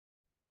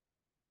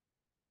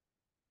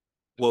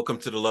Welcome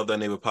to the Love Thy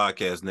Neighbor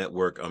Podcast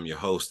Network. I'm your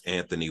host,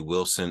 Anthony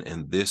Wilson,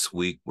 and this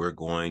week we're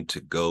going to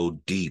go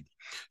deep.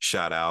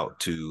 Shout out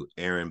to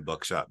Aaron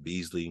Buckshot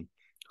Beasley,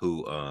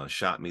 who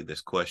shot me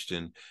this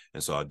question,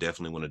 and so I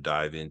definitely want to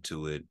dive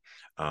into it.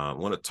 I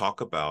want to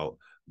talk about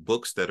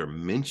books that are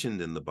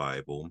mentioned in the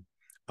Bible,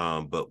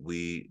 but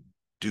we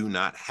do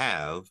not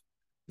have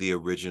the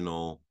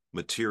original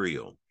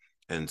material.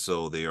 And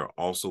so they are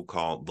also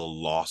called the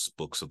lost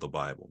books of the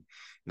Bible.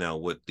 Now,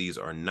 what these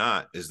are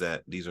not is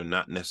that these are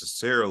not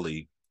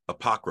necessarily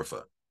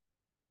apocrypha.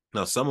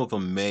 Now, some of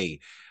them may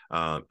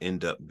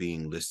end up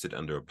being listed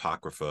under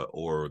apocrypha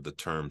or the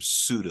term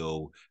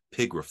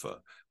pseudepigrapha,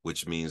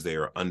 which means they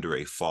are under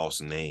a false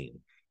name.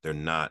 They're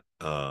not,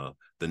 the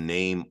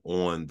name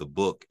on the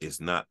book is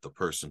not the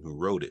person who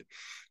wrote it.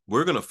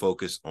 We're going to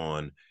focus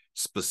on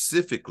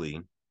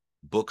specifically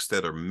books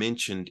that are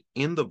mentioned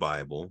in the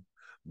Bible,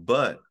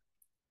 but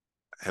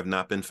have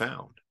not been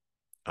found,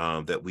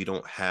 that we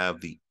don't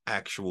have the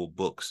actual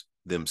books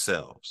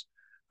themselves.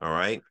 All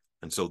right.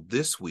 And so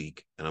this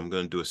week, and I'm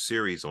going to do a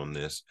series on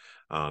this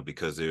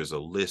because there's a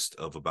list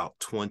of about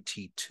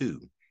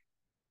 22.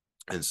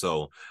 And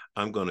so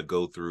I'm going to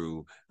go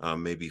through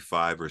maybe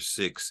 5 or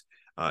 6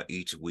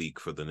 each week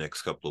for the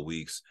next couple of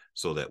weeks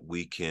so that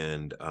we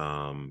can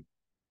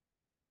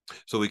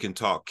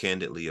talk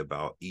candidly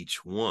about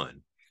each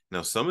one.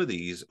 Now, some of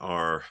these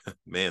are,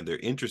 man, they're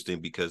interesting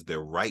because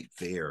they're right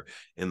there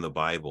in the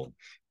Bible.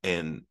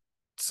 And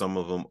some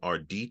of them are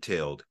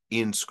detailed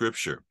in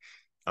Scripture.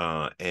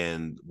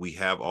 And we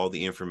have all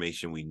the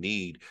information we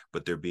need,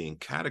 but they're being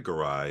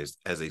categorized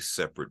as a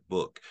separate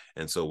book.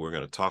 And so we're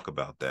going to talk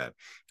about that.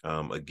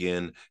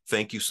 Again,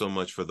 thank you so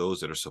much for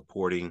those that are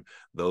supporting,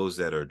 those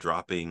that are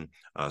dropping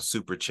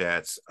super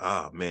chats.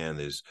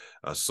 Man, is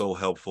so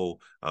helpful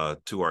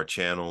to our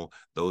channel.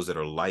 Those that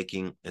are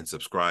liking and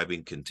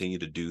subscribing, continue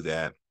to do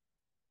that.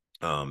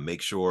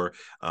 Make sure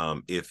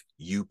if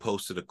you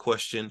posted a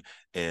question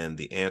and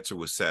the answer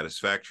was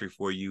satisfactory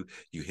for you,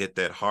 you hit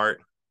that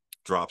heart,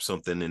 drop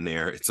something in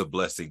there. It's a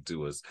blessing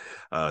to us.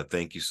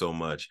 Thank you so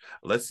much.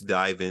 Let's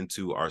dive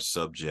into our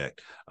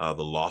subject, the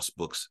lost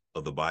books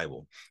of the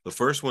Bible. The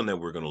first one that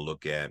we're going to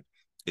look at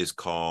is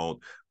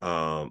called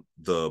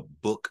the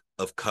Book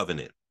of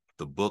Covenant,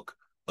 the Book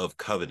of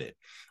Covenant.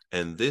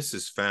 And this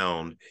is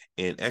found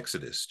in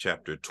Exodus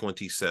chapter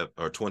 27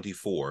 or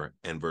 24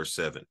 and verse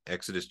 7.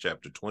 Exodus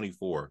chapter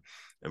 24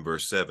 and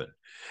verse 7.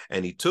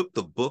 And he took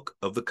the book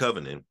of the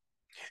covenant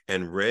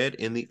and read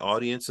in the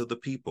audience of the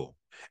people.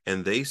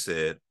 And they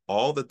said,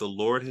 all that the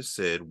Lord has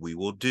said, we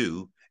will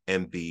do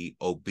and be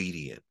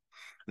obedient.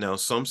 Now,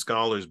 some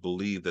scholars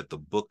believe that the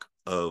book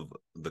of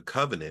the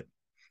covenant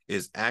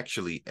is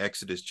actually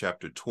Exodus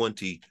chapter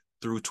 20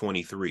 through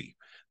 23,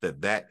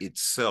 that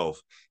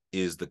itself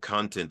is the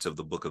content of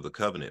the book of the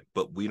covenant,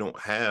 but we don't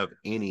have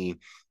any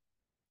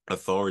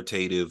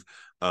authoritative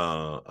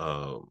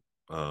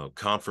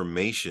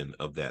confirmation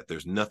of that.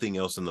 There's nothing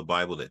else in the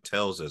Bible that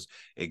tells us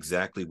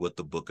exactly what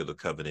the book of the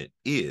covenant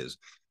is,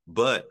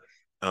 but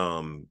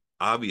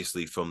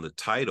obviously from the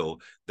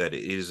title that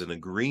it is an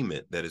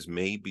agreement that is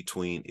made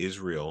between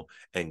Israel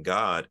and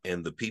God,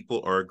 and the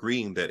people are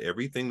agreeing that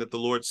everything that the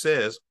Lord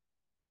says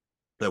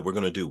that we're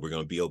going to do, we're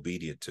going to be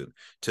obedient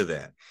to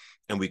that.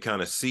 And we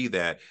kind of see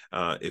that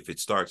if it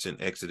starts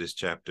in Exodus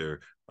chapter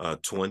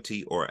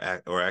 20 or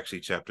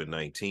actually chapter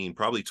 19,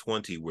 probably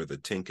 20, where the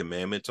 10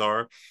 commandments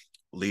are,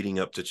 leading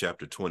up to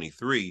chapter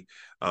 23,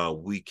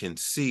 we can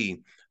see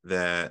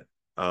that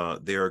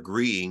they're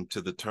agreeing to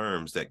the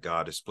terms that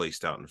God has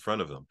placed out in front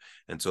of them.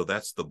 And so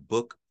that's the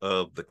book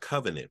of the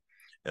covenant.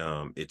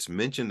 It's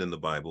mentioned in the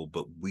Bible,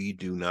 but we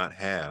do not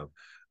have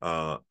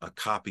a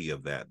copy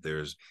of that.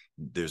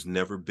 There's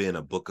never been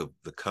a book of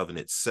the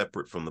covenant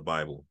separate from the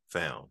Bible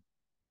found.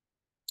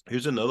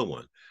 Here's another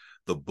one,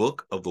 the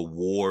book of the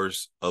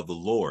wars of the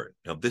Lord.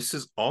 Now, this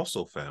is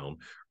also found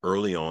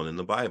early on in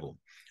the Bible,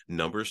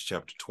 Numbers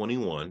chapter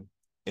 21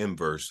 and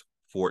verse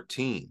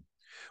 14.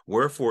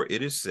 Wherefore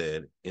it is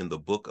said in the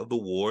book of the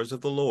wars of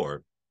the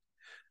Lord,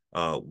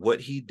 what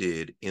he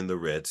did in the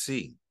Red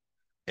Sea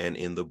and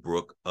in the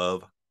brook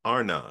of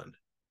Arnon.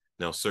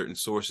 Now, certain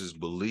sources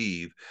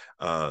believe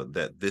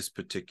that this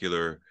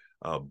particular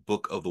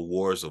book of the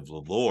wars of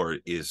the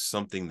Lord is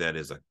something that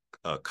is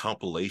a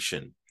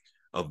compilation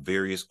of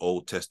various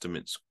Old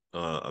Testament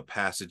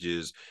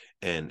passages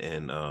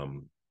and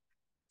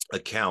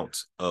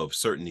accounts of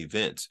certain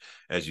events.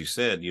 As you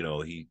said,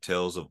 he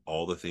tells of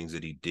all the things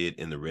that he did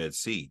in the Red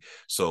Sea.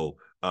 So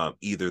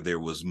either there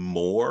was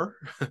more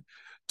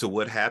to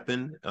what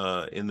happened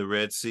in the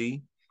Red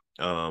Sea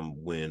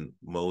when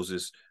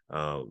Moses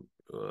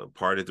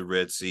parted the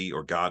Red Sea,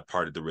 or God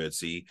parted the Red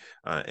Sea,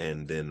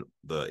 and then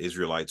the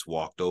Israelites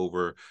walked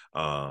over.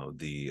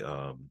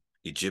 The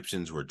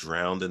Egyptians were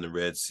drowned in the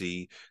Red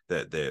Sea,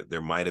 that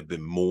there might have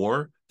been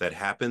more that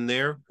happened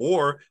there,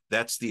 or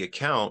that's the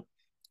account,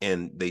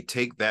 and they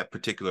take that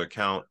particular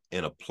account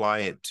and apply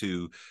it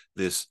to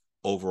this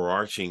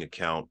overarching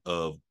account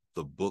of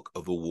the book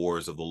of the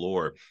wars of the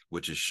Lord,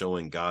 which is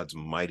showing God's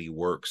mighty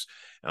works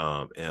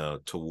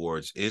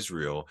towards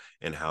Israel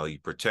and how he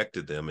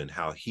protected them and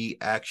how he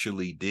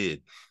actually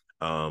did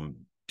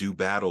do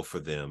battle for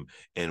them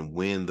and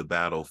win the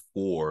battle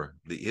for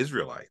the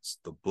Israelites,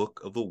 the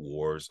book of the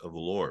wars of the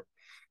Lord.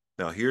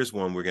 Now, here's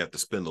one we're going to have to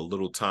spend a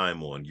little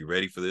time on. You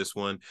ready for this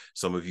one?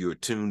 Some of you are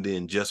tuned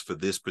in just for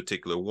this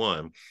particular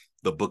one,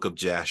 the book of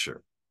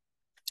Jasher.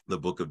 The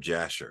book of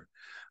Jasher.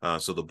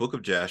 So the book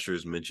of Jasher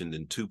is mentioned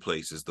in two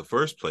places. The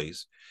first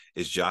place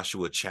is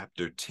Joshua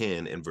chapter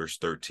 10 and verse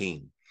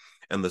 13.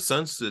 And the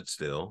sun stood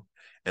still,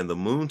 and the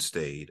moon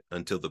stayed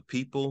until the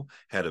people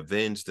had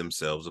avenged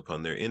themselves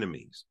upon their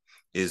enemies.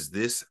 Is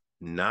this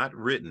not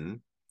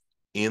written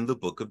in the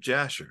book of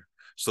Jasher?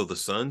 So the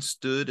sun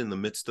stood in the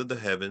midst of the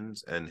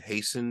heavens and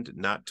hastened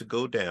not to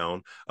go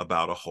down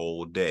about a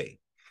whole day.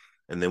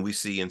 And then we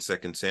see in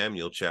 2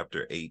 Samuel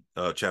chapter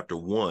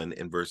 1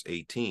 and verse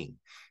 18.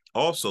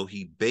 Also,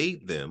 he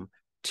bade them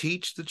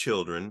teach the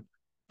children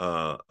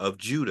of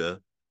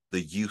Judah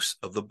the use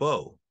of the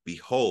bow.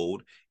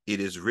 Behold, it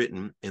is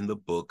written in the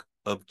book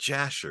of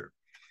Jasher.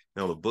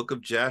 Now, the book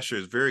of Jasher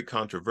is very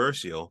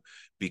controversial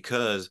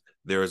because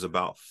there's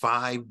about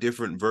 5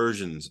 different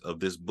versions of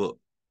this book.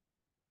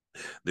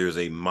 There's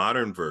a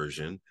modern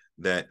version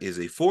that is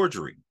a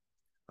forgery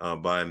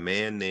by a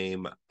man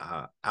named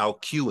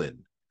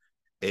Alcuin,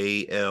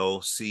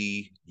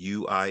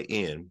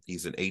 Alcuin.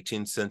 He's an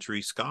 18th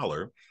century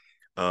scholar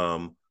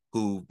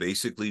who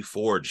basically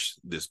forged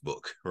this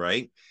book,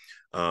 right?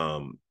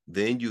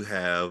 Then you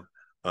have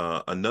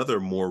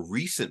another more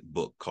recent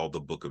book called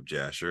the Book of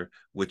Jasher,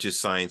 which is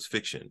science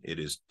fiction. It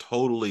is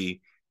totally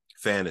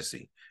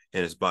fantasy,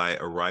 and it's by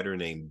a writer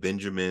named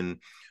Benjamin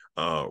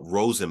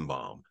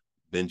Rosenbaum.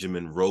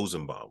 Benjamin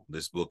Rosenbaum.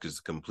 This book is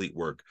a complete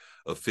work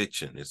of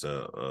fiction. It's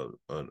of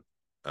the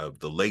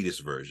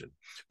latest version.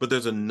 But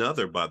there's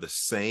another by the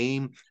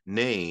same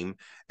name,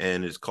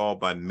 and it's called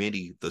by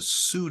many the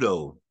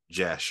pseudo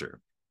Jasher.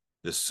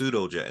 The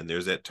pseudo, and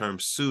there's that term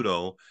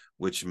pseudo,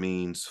 which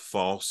means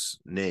false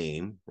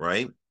name,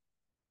 right?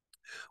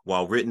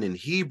 While written in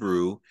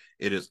Hebrew,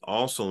 it is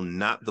also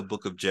not the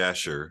book of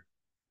Jasher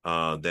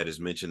that is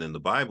mentioned in the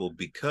Bible,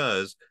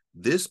 because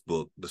this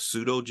book, the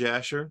pseudo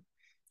Jasher,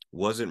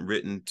 wasn't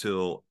written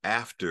till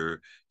after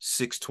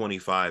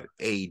 625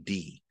 AD.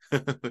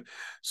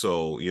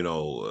 So,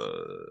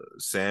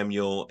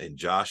 Samuel and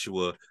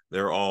Joshua,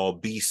 they're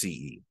all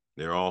BCE.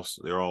 They're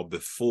all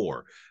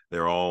before.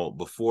 They're all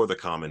before the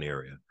Common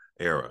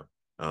Era,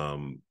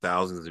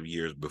 thousands of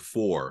years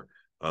before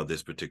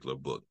this particular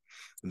book.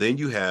 Then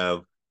you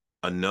have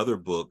another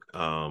book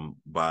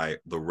by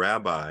the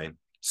rabbi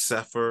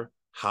Sefer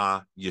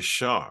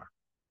HaYashar.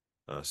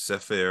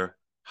 Sefer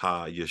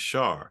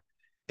HaYashar.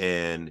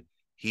 And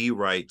he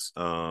writes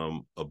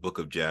a book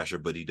of Jasher,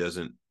 but he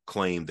doesn't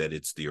claim that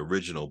it's the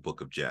original book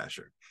of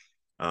Jasher.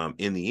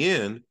 In the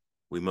end,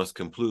 we must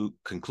conclude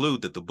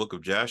that the book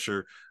of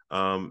Jasher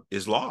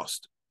is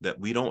lost, that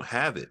we don't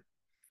have it.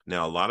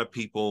 Now, a lot of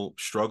people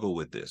struggle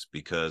with this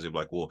because they're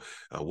like, well,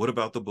 what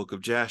about the book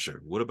of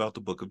Jasher? What about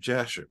the book of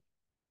Jasher?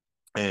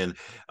 And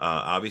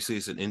obviously,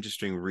 it's an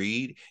interesting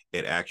read.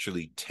 It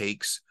actually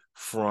takes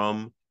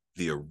from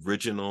the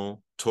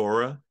original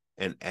Torah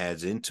and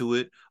adds into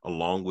it,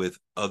 along with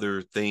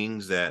other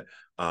things that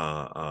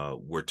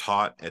were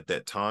taught at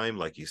that time,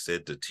 like you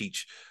said, to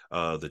teach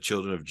the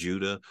children of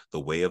Judah the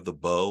way of the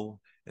bow.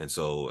 And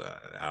so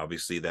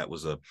obviously that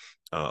was a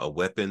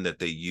weapon that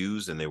they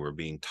used, and they were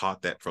being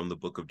taught that from the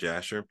book of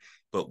Jasher.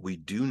 But we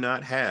do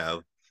not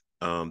have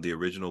the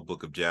original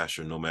book of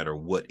Jasher, no matter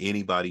what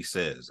anybody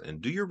says.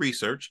 And do your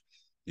research.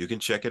 You can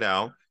check it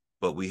out.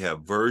 But we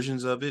have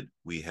versions of it.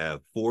 We have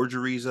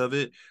forgeries of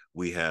it.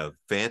 We have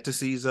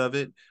fantasies of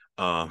it.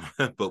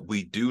 But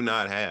we do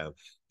not have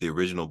the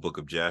original book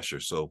of Jasher.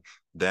 So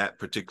that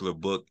particular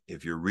book,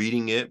 if you're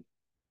reading it,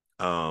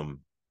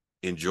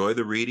 enjoy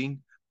the reading,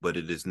 but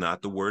it is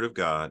not the word of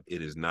God.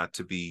 It is not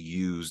to be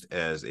used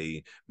as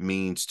a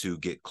means to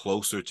get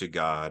closer to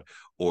God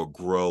or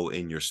grow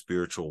in your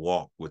spiritual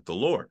walk with the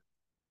Lord.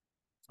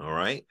 All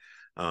right.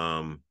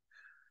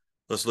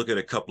 Let's look at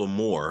a couple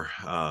more,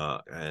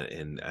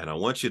 and I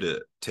want you to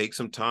take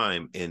some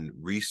time and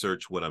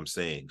research what I'm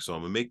saying. So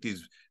I'm gonna make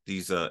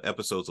these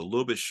episodes a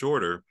little bit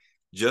shorter,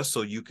 just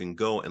so you can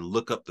go and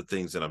look up the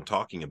things that I'm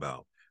talking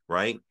about,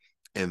 right?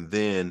 And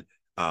then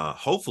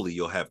hopefully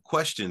you'll have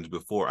questions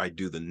before I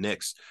do the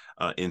next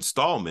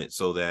installment,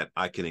 so that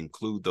I can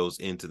include those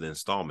into the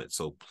installment.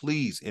 So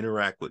please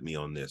interact with me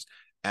on this.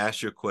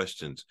 Ask your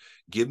questions.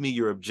 Give me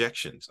your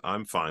objections.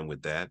 I'm fine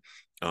with that.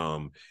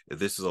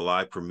 This is a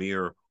live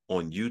premiere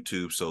on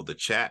YouTube, so the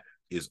chat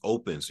is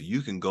open, so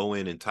you can go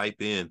in and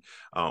type in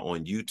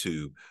on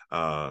YouTube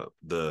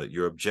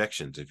your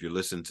objections. If you're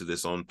listening to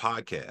this on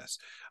podcast,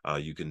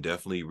 you can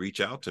definitely reach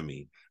out to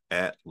me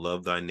at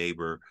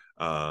lovethyneighbor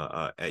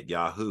at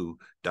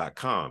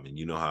yahoo.com. And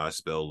you know how I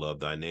spell love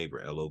thy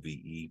neighbor,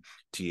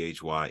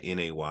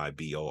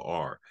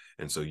 LOVETHYNAYBOR.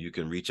 And so you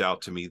can reach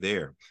out to me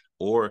there,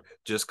 or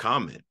just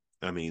comment.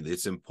 I mean,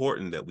 it's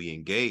important that we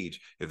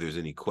engage if there's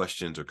any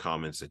questions or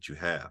comments that you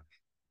have.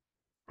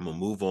 I'm gonna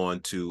move on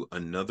to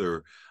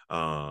another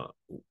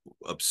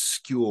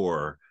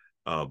obscure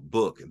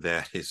book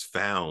that is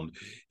found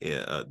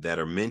that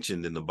are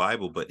mentioned in the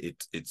Bible, but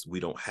it's we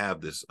don't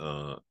have this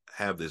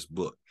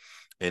book,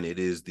 and it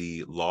is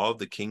the Law of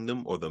the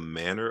Kingdom, or the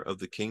Manner of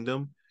the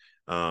Kingdom,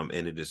 and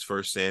it is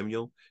 1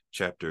 Samuel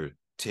chapter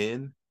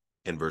 10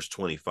 and verse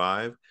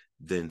 25.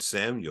 Then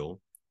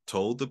Samuel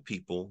told the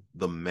people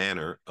the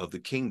manner of the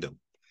kingdom,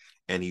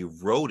 and he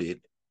wrote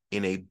it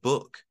in a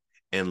book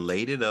and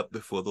laid it up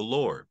before the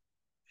Lord.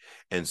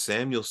 And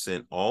Samuel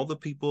sent all the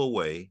people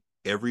away,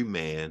 every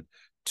man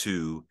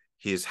to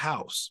his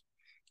house.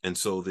 And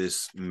so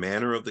this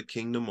manner of the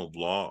kingdom, of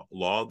law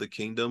of the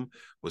kingdom,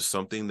 was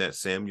something that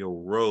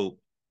Samuel wrote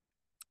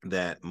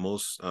that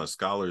most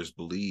scholars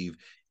believe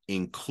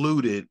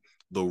included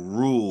the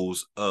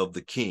rules of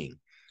the king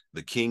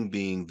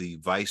being the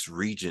vice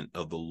regent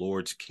of the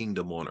Lord's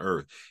kingdom on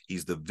earth.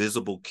 He's the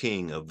visible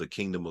king of the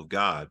kingdom of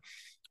God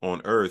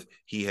on earth.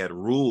 He had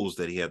rules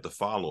that he had to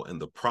follow,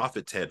 and the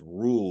prophets had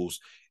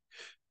rules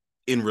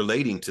in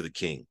relating to the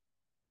king.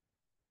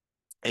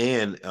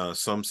 And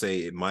some say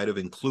it might have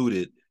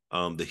included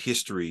the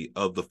history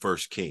of the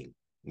first king,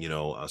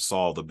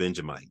 Saul the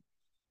Benjamite.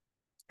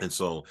 And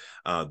so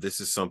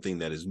this is something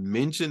that is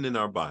mentioned in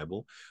our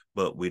Bible,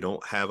 but we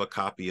don't have a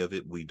copy of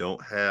it. We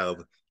don't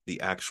have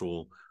the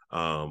actual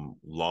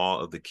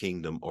law of the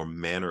kingdom or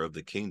manner of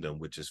the kingdom,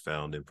 which is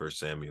found in 1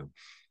 Samuel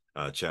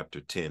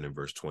chapter 10 and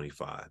verse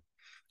 25.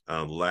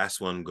 The last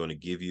one I'm going to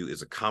give you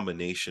is a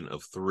combination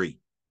of three.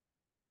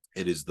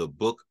 It is the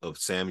book of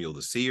Samuel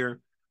the seer,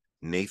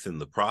 Nathan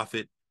the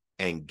prophet,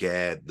 and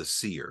Gad the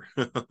seer.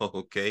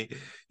 Okay,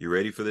 you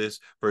ready for this?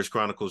 First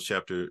Chronicles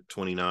chapter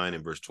 29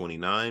 and verse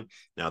 29.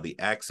 Now the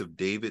acts of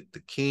David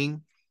the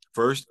king,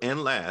 first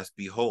and last,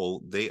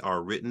 behold, they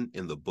are written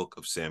in the book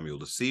of Samuel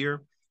the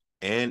seer,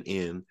 and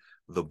in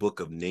the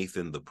book of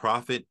Nathan the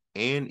prophet,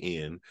 and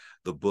in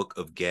the book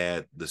of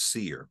Gad the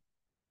seer.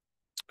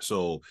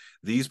 So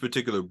these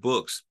particular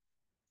books,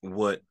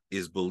 what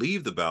is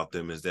believed about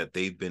them is that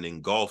they've been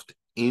engulfed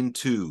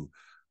into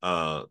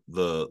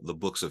the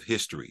books of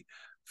history.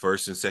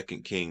 First and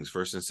Second Kings,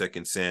 First and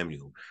Second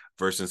Samuel,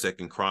 First and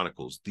Second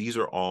Chronicles. These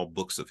are all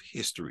books of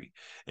history,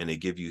 and they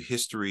give you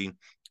history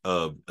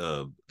of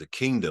the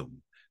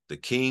kingdom, the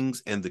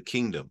kings and the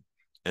kingdom.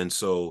 And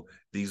so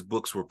these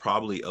books were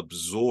probably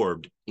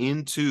absorbed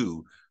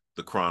into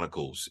the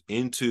Chronicles,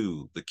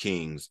 into the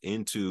Kings,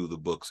 into the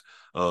books,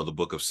 the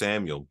book of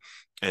Samuel.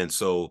 And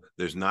so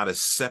there's not a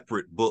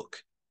separate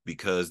book,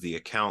 because the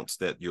accounts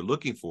that you're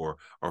looking for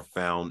are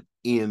found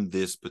in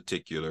this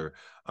particular,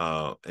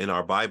 in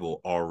our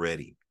Bible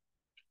already.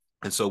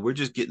 And so we're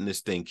just getting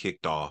this thing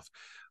kicked off.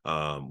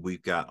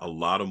 We've got a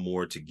lot of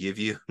more to give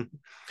you.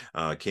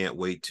 Can't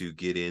wait to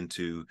get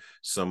into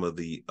some of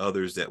the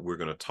others that we're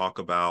going to talk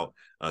about,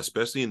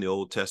 especially in the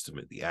Old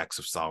Testament, the Acts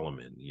of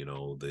Solomon,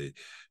 the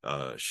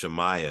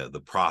Shemaiah,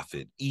 the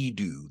prophet,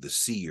 Edu, the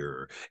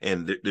seer.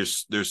 And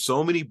there's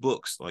so many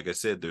books. Like I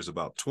said, there's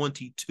about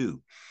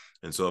 22.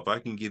 And so if I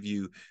can give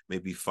you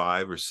maybe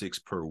 5 or 6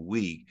 per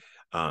week,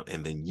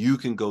 and then you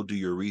can go do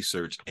your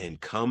research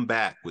and come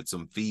back with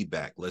some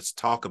feedback. Let's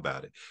talk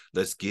about it.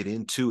 Let's get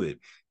into it.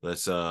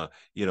 Let's, dive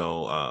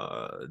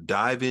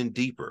in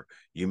deeper.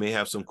 You may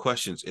have some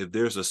questions. If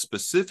there's a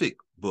specific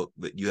book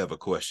that you have a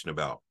question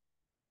about,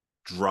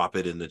 drop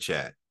it in the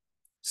chat.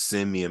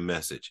 Send me a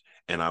message,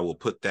 and I will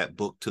put that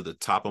book to the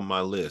top of my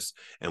list,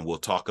 and we'll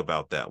talk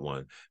about that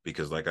one,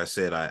 because like I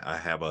said, I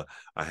have a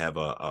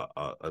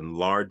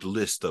large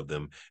list of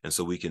them, and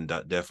so we can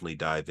definitely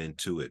dive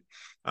into it.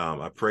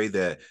 I pray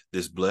that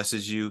this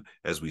blesses you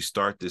as we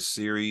start this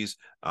series.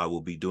 I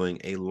will be doing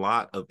a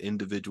lot of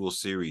individual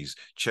series.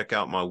 Check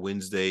out my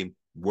Wednesday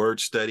word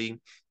study.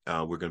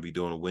 We're going to be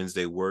doing a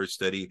Wednesday word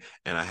study,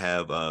 and I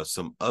have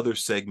some other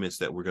segments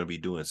that we're going to be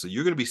doing. So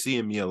you're going to be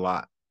seeing me a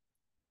lot.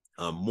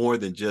 More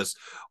than just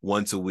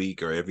once a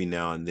week or every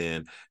now and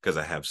then, because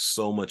I have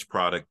so much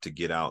product to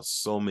get out,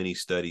 so many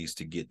studies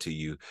to get to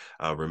you.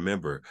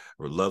 Remember,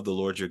 love the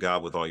Lord your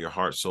God with all your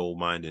heart, soul,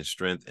 mind, and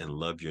strength, and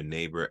love your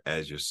neighbor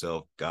as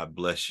yourself. God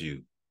bless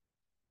you.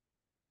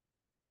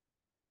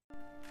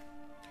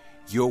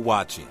 You're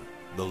watching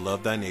the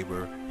Love Thy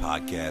Neighbor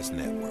Podcast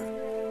Network.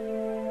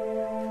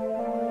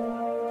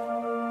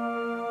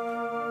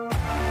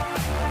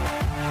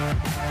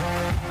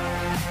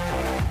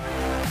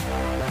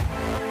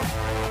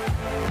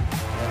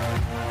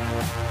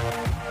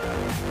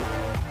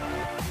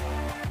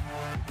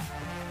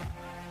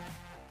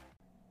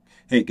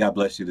 Hey, God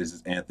bless you. This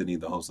is Anthony,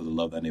 the host of the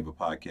Love Thy Neighbor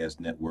Podcast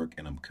Network,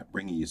 and I'm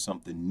bringing you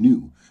something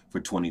new for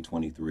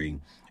 2023,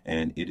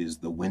 and it is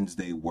the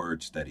Wednesday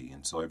Word Study.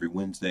 And so every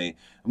Wednesday,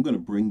 I'm going to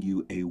bring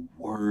you a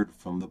word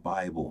from the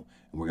Bible,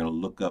 and we're going to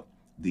look up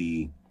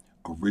the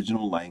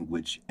original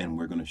language, and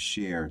we're going to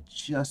share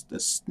just a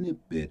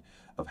snippet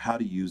of how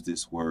to use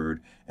this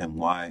word and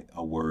why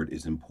a word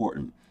is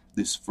important.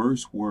 This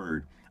first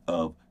word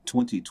of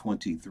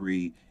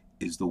 2023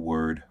 is the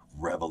word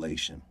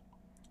revelation.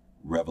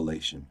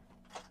 Revelation.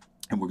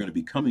 And we're going to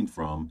be coming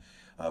from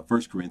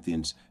 1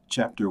 Corinthians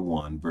chapter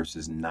 1,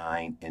 verses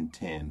 9 and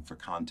 10 for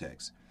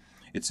context.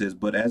 It says,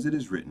 "But as it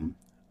is written,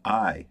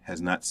 eye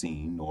has not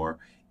seen, nor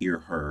ear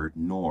heard,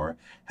 nor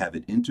have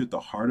it entered the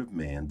heart of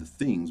man the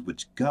things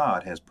which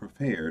God has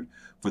prepared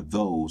for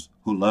those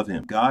who love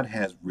him. God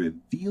has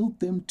revealed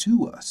them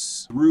to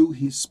us through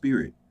his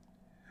Spirit.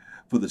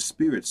 For the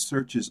Spirit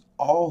searches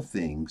all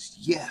things,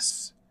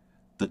 yes,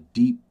 the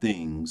deep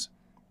things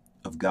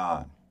of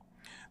God."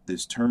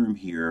 This term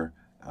here,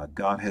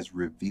 God has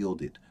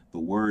revealed it. The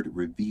word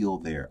reveal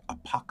there,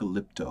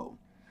 apocalypto.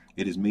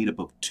 It is made up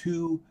of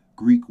two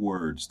Greek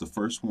words. The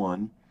first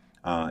one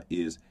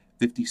is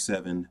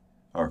 57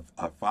 or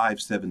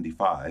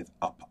 575,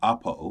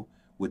 apo,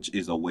 which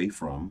is away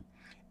from,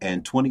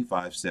 and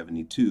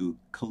 2572,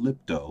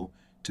 calypto,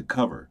 to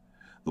cover.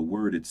 The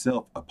word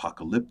itself,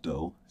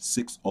 apocalypto,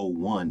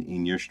 601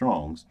 in your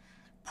Strongs,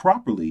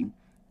 properly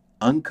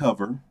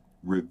uncover,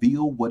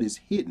 reveal what is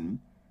hidden,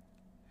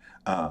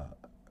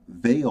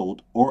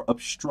 veiled, or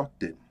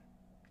obstructed,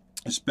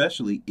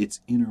 especially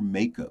its inner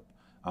makeup.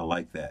 I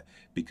like that,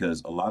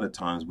 because a lot of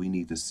times we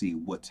need to see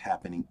what's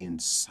happening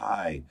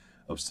inside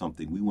of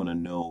something. We want to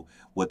know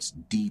what's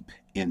deep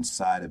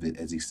inside of it.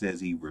 As he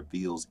says, he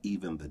reveals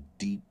even the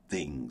deep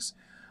things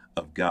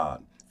of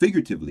God,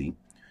 figuratively,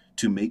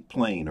 to make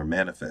plain or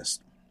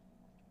manifest,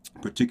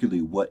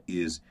 particularly what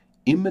is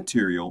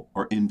immaterial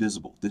or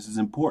invisible. This is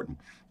important,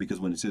 because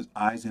when it says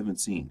eyes haven't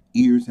seen,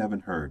 ears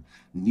haven't heard,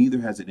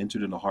 neither has it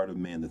entered in the heart of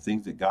man the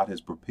things that God has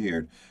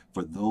prepared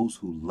for those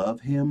who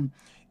love him,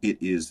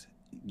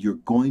 you're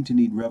going to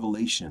need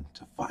revelation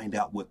to find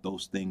out what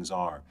those things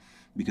are,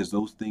 because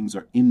those things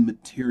are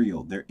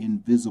immaterial. They're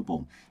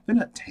invisible. They're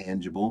not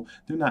tangible.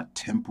 They're not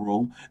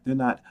temporal. They're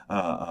not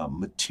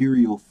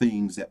material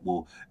things that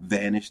will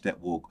vanish,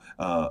 that will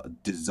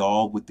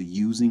dissolve with the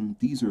using.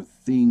 These are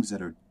things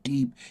that are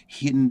deep,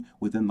 hidden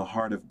within the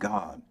heart of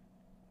God.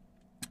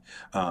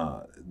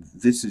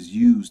 This is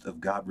used of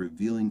God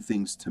revealing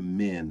things to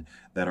men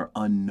that are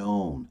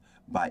unknown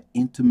by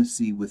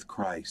intimacy with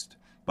Christ,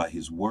 by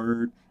his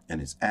word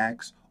and his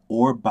acts,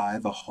 or by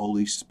the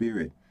Holy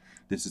Spirit.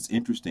 This is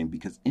interesting,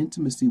 because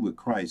intimacy with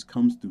Christ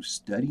comes through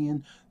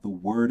studying the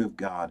Word of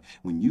God.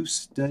 When you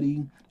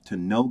study to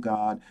know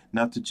God,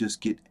 not to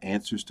just get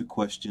answers to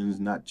questions,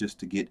 not just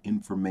to get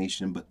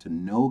information, but to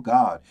know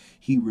God,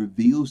 he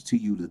reveals to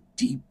you the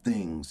deep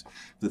things,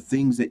 the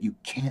things that you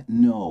can't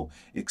know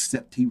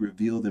except he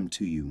reveal them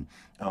to you.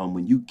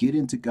 When you get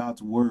into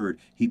God's Word,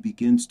 he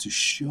begins to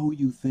show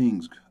you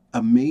things,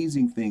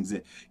 amazing things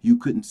that you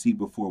couldn't see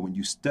before. When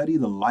you study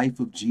the life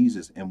of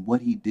Jesus and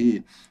what he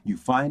did, you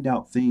find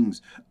out things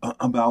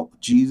about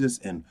Jesus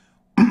and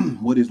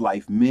what his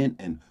life meant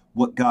and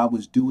what God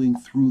was doing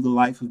through the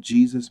life of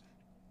Jesus.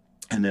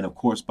 And then, of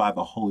course, by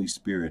the Holy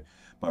Spirit,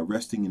 by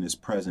resting in his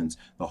presence,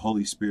 the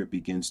Holy Spirit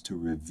begins to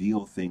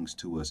reveal things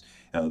to us.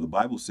 The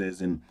Bible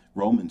says in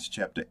Romans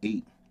chapter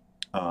 8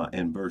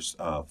 and verse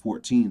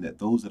 14 that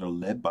those that are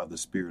led by the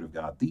Spirit of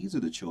God, these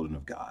are the children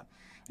of God.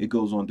 It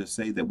goes on to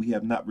say that we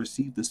have not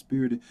received the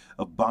spirit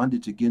of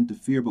bondage again to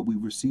fear, but we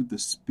received the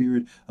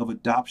spirit of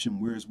adoption,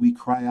 whereas we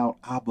cry out,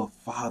 Abba,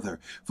 Father.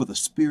 For the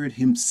Spirit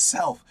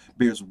himself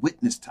bears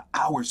witness to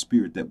our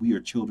spirit that we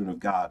are children of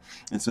God.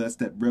 And so that's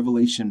that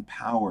revelation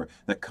power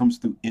that comes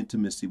through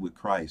intimacy with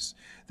Christ.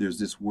 There's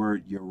this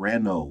word,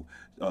 urano,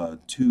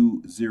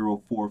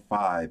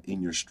 2045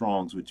 in your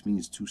Strongs, which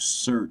means to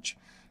search,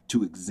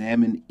 to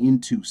examine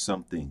into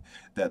something,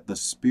 that the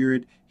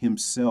Spirit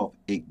himself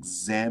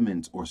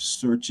examines or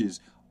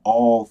searches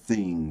all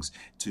things,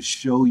 to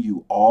show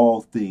you all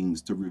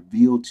things, to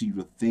reveal to you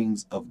the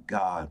things of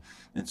God.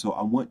 And so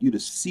I want you to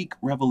seek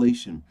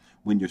revelation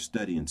when you're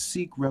studying.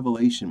 Seek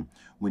revelation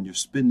when you're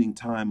spending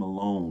time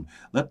alone.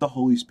 Let the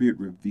Holy Spirit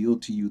reveal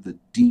to you the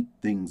deep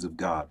things of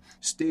God.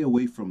 Stay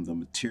away from the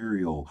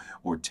material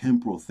or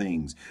temporal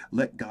things.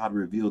 Let God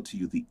reveal to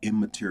you the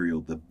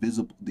immaterial, the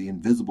visible, the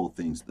invisible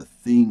things, the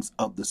things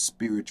of the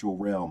spiritual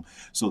realm,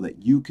 so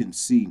that you can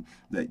see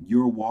that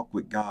your walk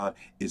with God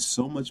is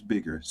so much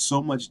bigger,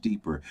 so much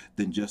deeper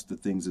than just the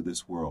things of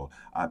this world.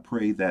 I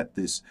pray that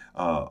this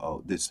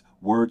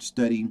word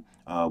study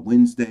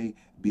Wednesday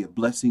be a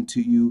blessing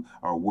to you.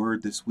 Our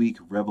word this week,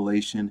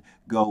 revelation.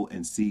 Go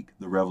and seek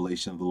the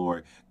revelation of the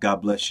Lord. God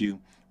bless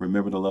you.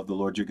 Remember to love the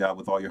Lord your God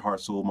with all your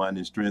heart, soul, mind,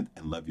 and strength,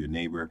 and love your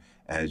neighbor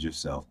as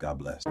yourself. God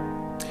bless.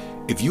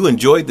 If you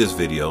enjoyed this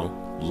video,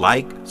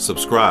 like,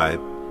 subscribe,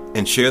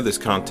 and share this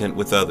content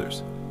with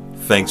others.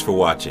 Thanks for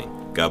watching.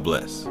 God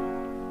bless.